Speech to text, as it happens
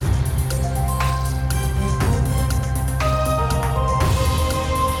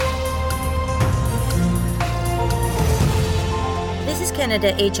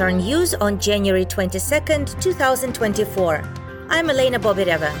Canada HR News on January 22nd, 2024. I'm Elena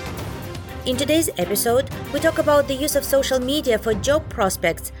Bobireva. In today's episode, we talk about the use of social media for job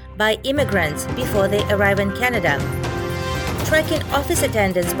prospects by immigrants before they arrive in Canada, tracking office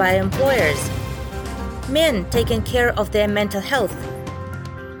attendance by employers, men taking care of their mental health,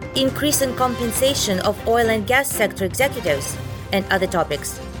 increase in compensation of oil and gas sector executives, and other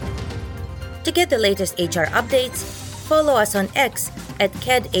topics. To get the latest HR updates, follow us on X at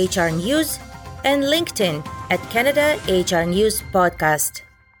CAD HR News and LinkedIn at Canada HR News Podcast.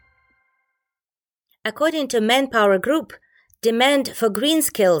 According to Manpower Group, demand for green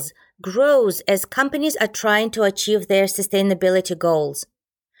skills grows as companies are trying to achieve their sustainability goals.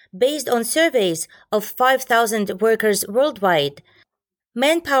 Based on surveys of 5,000 workers worldwide,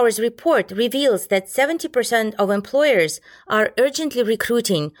 Manpower's report reveals that 70% of employers are urgently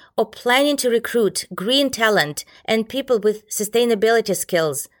recruiting or planning to recruit green talent and people with sustainability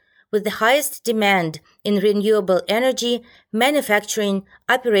skills, with the highest demand in renewable energy, manufacturing,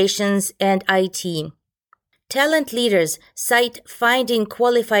 operations, and IT. Talent leaders cite finding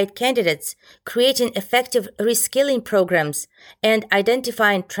qualified candidates, creating effective reskilling programs, and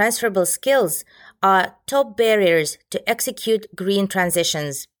identifying transferable skills are top barriers to execute green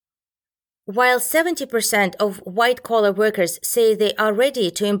transitions. While 70% of white-collar workers say they are ready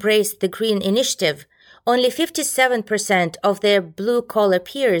to embrace the green initiative, only 57% of their blue-collar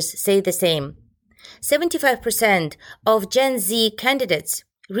peers say the same. 75% of Gen Z candidates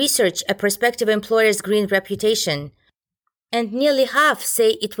research a prospective employer's green reputation, and nearly half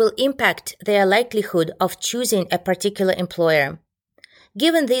say it will impact their likelihood of choosing a particular employer.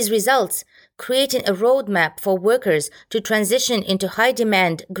 Given these results, creating a roadmap for workers to transition into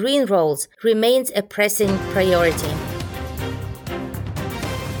high-demand green roles remains a pressing priority.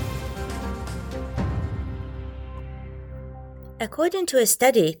 According to a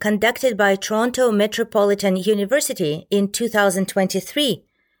study conducted by Toronto Metropolitan University in 2023,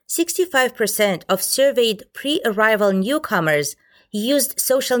 65% of surveyed pre-arrival newcomers used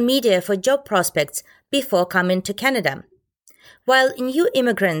social media for job prospects before coming to Canada. While new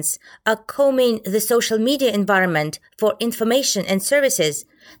immigrants are combing the social media environment for information and services,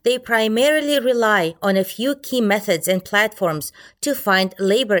 they primarily rely on a few key methods and platforms to find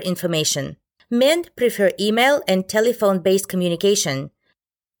labor information. Men prefer email and telephone-based communication.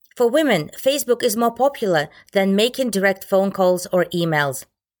 For women, Facebook is more popular than making direct phone calls or emails.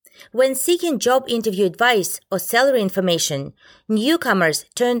 When seeking job interview advice or salary information, newcomers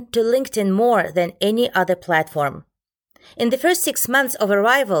turn to LinkedIn more than any other platform. In the first 6 months of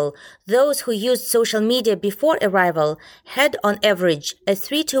arrival, those who used social media before arrival had on average a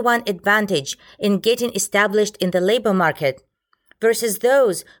 3-to-1 advantage in getting established in the labor market versus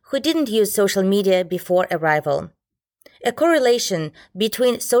those who didn't use social media before arrival. A correlation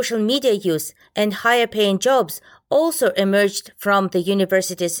between social media use and higher paying jobs also emerged from the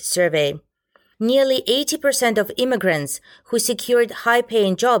university's survey. Nearly 80% of immigrants who secured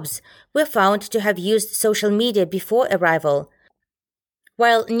high-paying jobs were found to have used social media before arrival,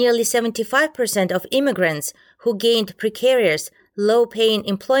 while nearly 75% of immigrants who gained precarious, low-paying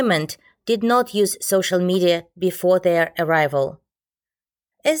employment did not use social media before their arrival.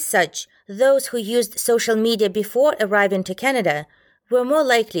 As such, those who used social media before arriving to Canada were more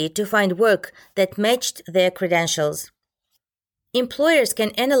likely to find work that matched their credentials. Employers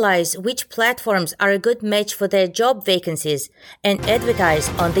can analyze which platforms are a good match for their job vacancies and advertise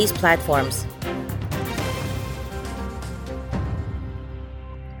on these platforms.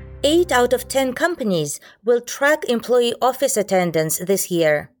 8 out of 10 companies will track employee office attendance this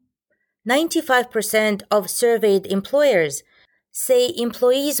year. 95% of surveyed employers say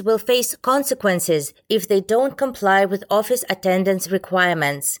employees will face consequences if they don't comply with office attendance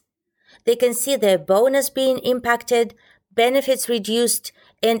requirements. They can see their bonus being impacted, benefits reduced,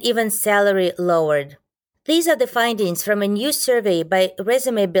 and even salary lowered. These are the findings from a new survey by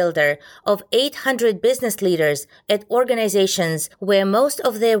Resume Builder of 800 business leaders at organizations where most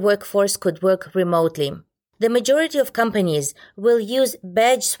of their workforce could work remotely. The majority of companies will use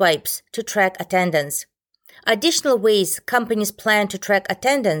badge swipes to track attendance. Additional ways companies plan to track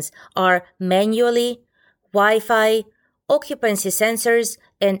attendance are manually, Wi-Fi, occupancy sensors,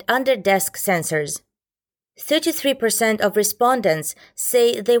 and under-desk sensors. 33% of respondents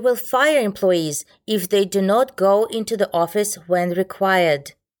say they will fire employees if they do not go into the office when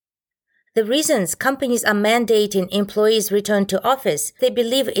required. The reasons companies are mandating employees return to office, they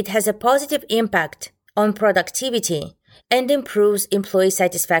believe it has a positive impact on productivity and improves employee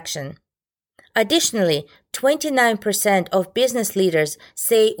satisfaction. Additionally, 29% of business leaders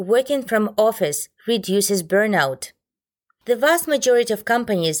say working from office reduces burnout. The vast majority of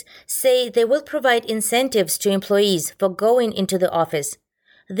companies say they will provide incentives to employees for going into the office.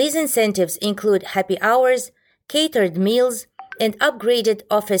 These incentives include happy hours, catered meals, and upgraded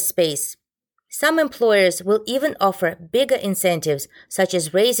office space. Some employers will even offer bigger incentives such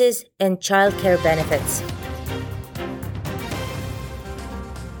as raises and childcare benefits.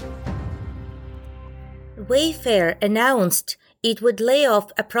 Wayfair announced it would lay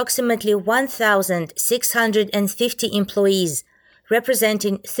off approximately 1,650 employees,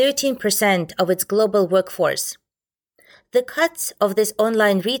 representing 13% of its global workforce. The cuts of this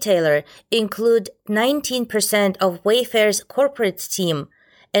online retailer include 19% of Wayfair's corporate team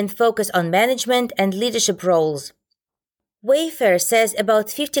and focus on management and leadership roles. Wayfair says about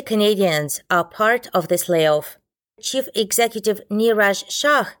 50 Canadians are part of this layoff. Chief Executive Neeraj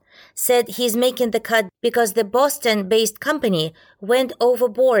Shah said he's making the cut because the Boston-based company went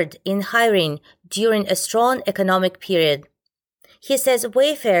overboard in hiring during a strong economic period. He says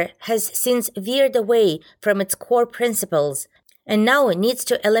Wayfair has since veered away from its core principles and now needs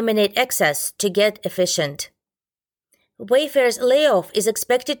to eliminate excess to get efficient. Wayfair's layoff is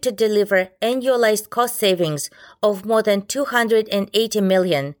expected to deliver annualized cost savings of more than $280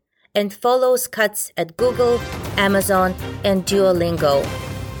 million and follows cuts at Google, Amazon, and Duolingo.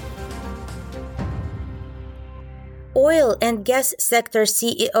 Oil and gas sector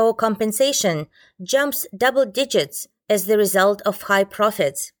CEO compensation jumps double digits as the result of high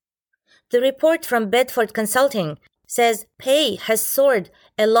profits. The report from Bedford Consulting says pay has soared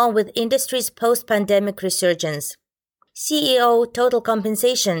along with industry's post-pandemic resurgence. CEO total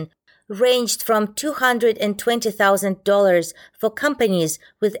compensation ranged from $220,000 for companies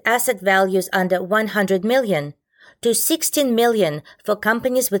with asset values under $100 million to $16 million for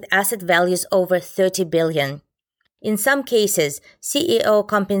companies with asset values over $30 billion. In some cases, CEO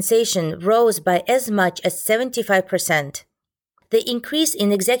compensation rose by as much as 75%. The increase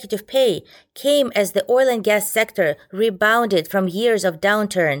in executive pay came as the oil and gas sector rebounded from years of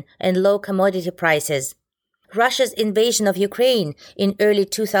downturn and low commodity prices. Russia's invasion of Ukraine in early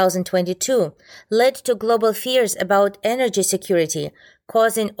 2022 led to global fears about energy security,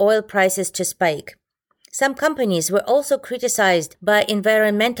 causing oil prices to spike. Some companies were also criticized by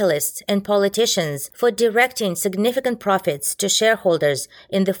environmentalists and politicians for directing significant profits to shareholders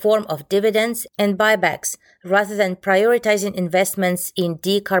in the form of dividends and buybacks rather than prioritizing investments in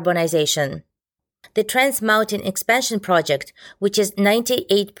decarbonization. The Trans Mountain Expansion Project, which is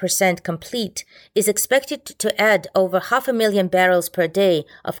 98% complete, is expected to add over 500,000 barrels per day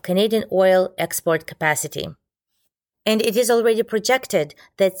of Canadian oil export capacity. And it is already projected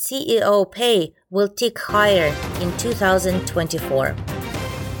that CEO pay will tick higher in 2024.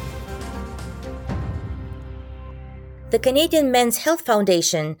 The Canadian Men's Health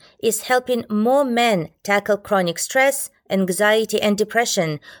Foundation is helping more men tackle chronic stress, anxiety, and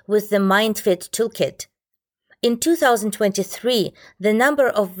depression with the MindFit Toolkit. In 2023, the number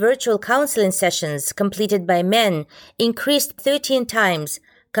of virtual counseling sessions completed by men increased 13 times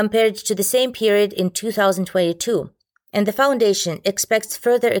compared to the same period in 2022. And the foundation expects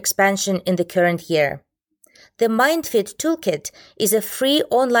further expansion in the current year. The MindFit Toolkit is a free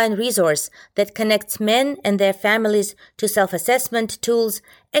online resource that connects men and their families to self-assessment tools,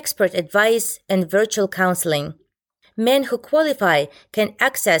 expert advice, and virtual counseling. Men who qualify can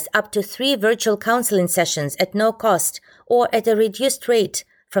access up to 3 virtual counseling sessions at no cost or at a reduced rate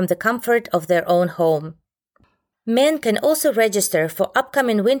from the comfort of their own home. Men can also register for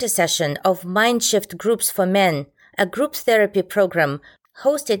upcoming winter session of MindShift Groups for Men, a group therapy program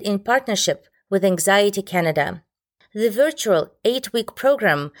hosted in partnership with Anxiety Canada. The virtual 8-week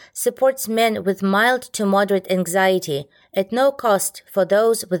program supports men with mild to moderate anxiety at no cost for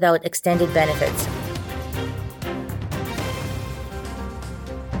those without extended benefits.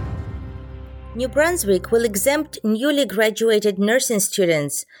 New Brunswick will exempt newly graduated nursing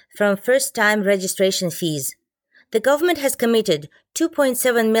students from first-time registration fees. The government has committed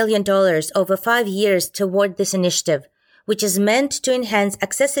 $2.7 million over 5 years toward this initiative, which is meant to enhance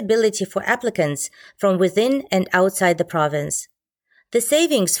accessibility for applicants from within and outside the province. The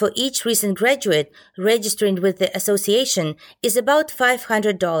savings for each recent graduate registering with the association is about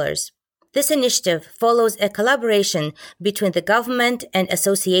 $500. This initiative follows a collaboration between the government and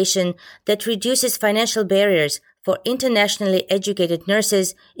association that reduces financial barriers for internationally educated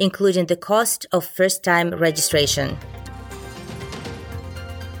nurses, including the cost of first-time registration.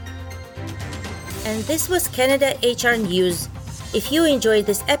 And this was Canada HR News. If you enjoyed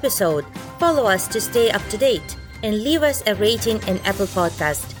this episode, follow us to stay up to date and leave us a rating in Apple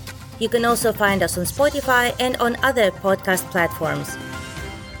Podcast. You can also find us on Spotify and on other podcast platforms.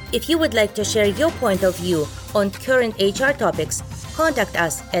 If you would like to share your point of view on current HR topics, contact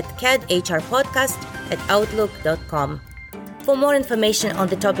us at cadhrpodcast@outlook.com. For more information on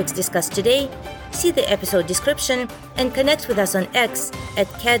the topics discussed today, see the episode description and connect with us on X at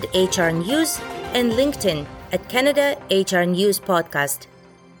CAD HR News and LinkedIn at Canada HR News Podcast.